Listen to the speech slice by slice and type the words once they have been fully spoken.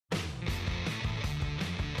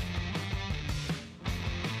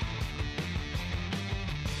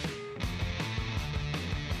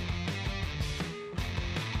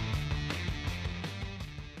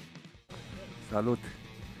Salut!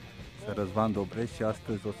 Sunt Răzvan Dobreș și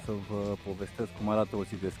astăzi o să vă povestesc cum arată o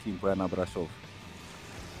zi de schi în Poiana Brașov.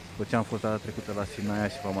 După ce am fost data trecută la Sinaia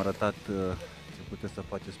și v-am arătat ce puteți să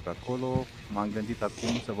faceți pe acolo, m-am gândit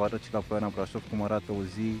acum să vă arăt și la Poiana Brașov cum arată o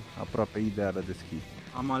zi aproape ideală de schi.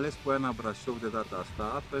 Am ales Poiana Brașov de data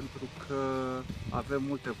asta pentru că avem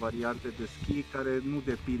multe variante de schi care nu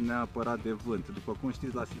depind neapărat de vânt. După cum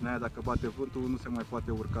știți, la Sinaia, dacă bate vântul, nu se mai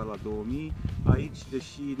poate urca la 2000. Aici,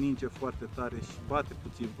 deși ninge foarte tare și bate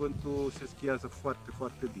puțin vântul, se schiază foarte,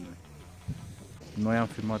 foarte bine. Noi am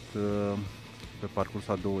filmat pe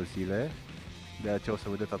parcursul a 2 zile, de aceea o să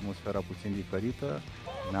vedeți atmosfera puțin diferită.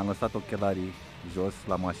 Mi-am lăsat ochelarii jos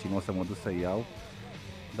la mașină, o să mă duc să iau.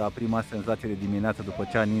 Dar prima senzație de dimineață după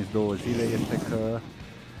ce a nins 2 zile este că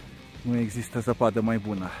nu există zăpadă mai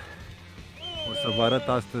bună. O să vă arăt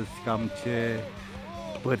astăzi cam ce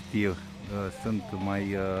pârtii sunt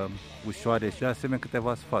mai ușoare și de asemenea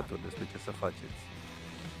câteva sfaturi despre ce să faceți.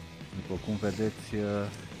 După cum vedeți,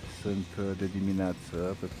 sunt de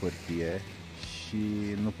dimineață pe pârtie și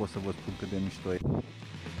nu pot să vă spun cât de mișto e.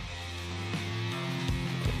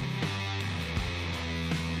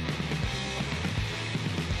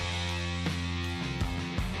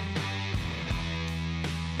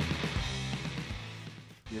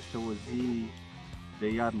 Este o zi de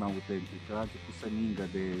iarnă autentică, a început să ningă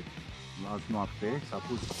de azi noapte, s-a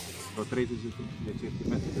pus vreo 30 de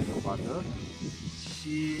centimetri de zăpadă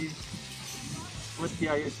și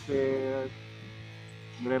pârtia este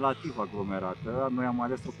relativ aglomerată. Noi am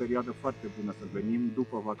ales o perioadă foarte bună să venim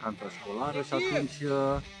după vacanța școlară și atunci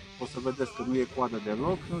o să vedeți că nu e coadă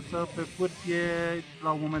deloc, însă pe pârtie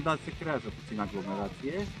la un moment dat se creează puțin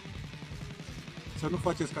aglomerație. Să nu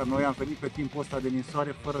faceți ca noi, am venit pe timpul ăsta de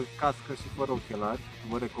ninsoare fără cască și fără ochelari.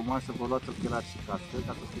 Vă recomand să vă luați ochelari și cască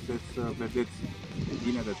ca să puteți să vedeți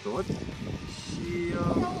bine de tot. Și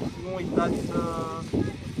nu uitați să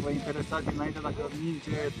vă interesați dinainte dacă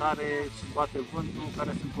ninge tare și bate vântul,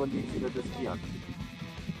 care sunt condițiile de schiat.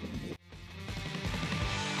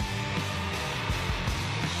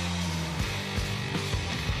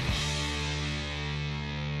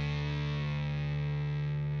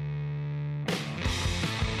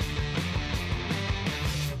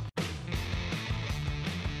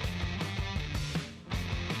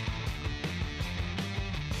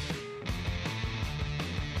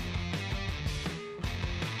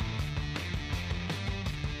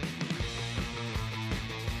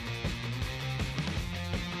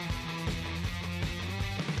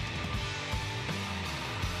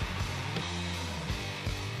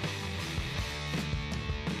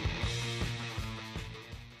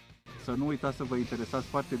 Să nu uitați să vă interesați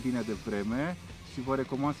foarte bine de vreme și vă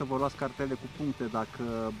recomand să vă luați cartele cu puncte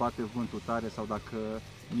dacă bate vântul tare sau dacă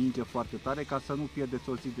ninge foarte tare, ca să nu pierdeți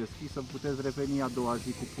o zi de schi, să puteți reveni a doua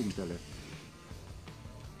zi cu punctele.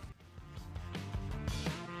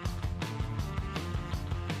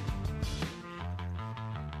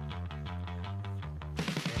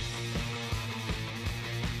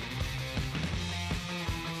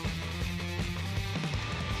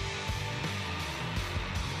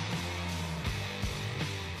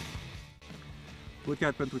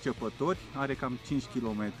 Pârtia pentru începători are cam 5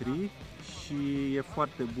 km și e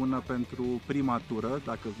foarte bună pentru prima tură,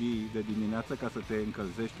 dacă vii de dimineață ca să te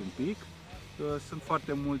încălzești un pic. Sunt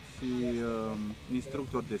foarte mulți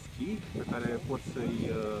instructori de schi pe care pot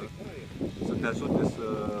să te ajute să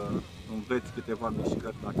înveți câteva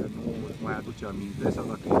mișcări dacă nu îți mai aduce aminte sau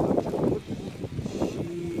dacă ești la început. Și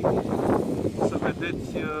o să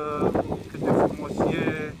vedeți cât de frumos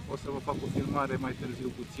e. O să vă fac o filmare mai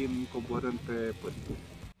târziu puțin coborând pe pârtie.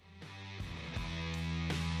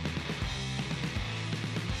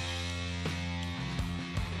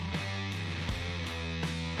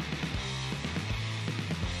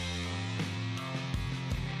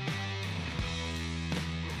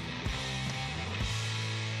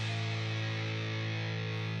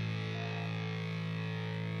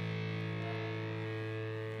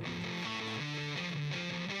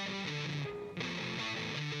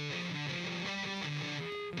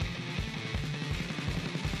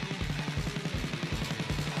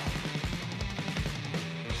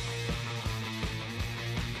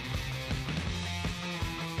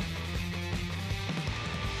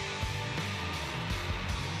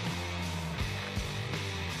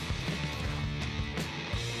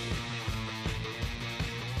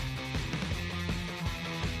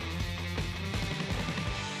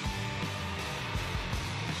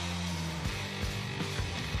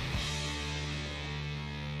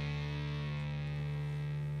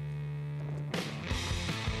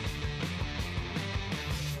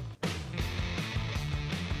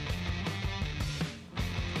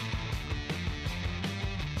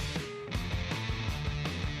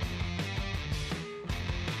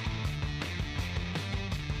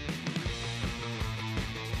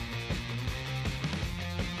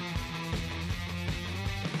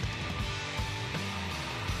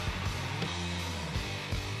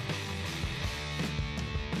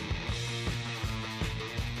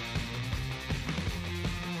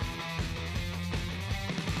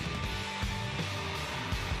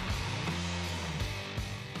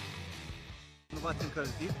 luați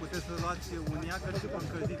încălzit, puteți să luați un iagăt și vă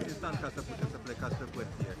încălziți instant ca să puteți să plecați pe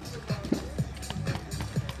pârtie.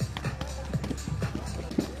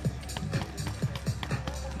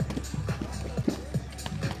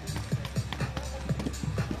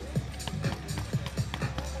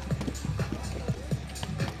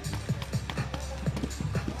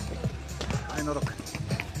 Hai noroc!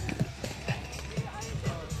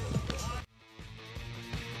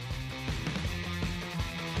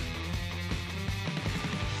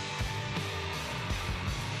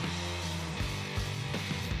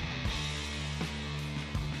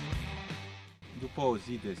 După o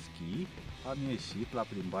zi de schi, am ieșit la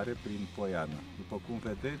plimbare prin Poiana. După cum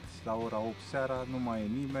vedeți, la ora 8 seara nu mai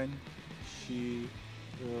e nimeni și,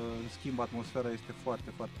 în schimb, atmosfera este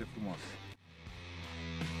foarte, foarte frumoasă.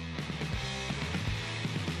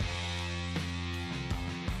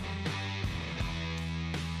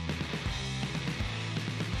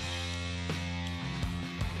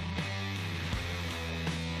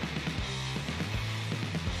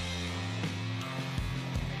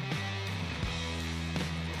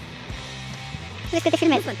 Vezi că te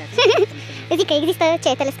filmez. Zic că există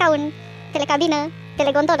ce? Telescaun, telecabină,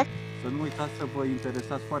 telegondolă. Să nu uitați să vă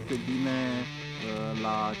interesați foarte bine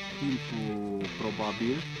la timpul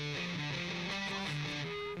probabil.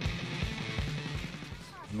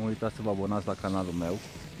 Nu uitați să vă abonați la canalul meu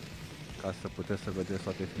ca să puteți să vedeți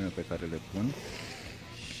toate filmele pe care le pun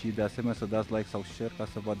și de asemenea să dați like sau share ca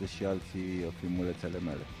să vadă și alții filmulețele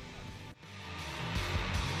mele.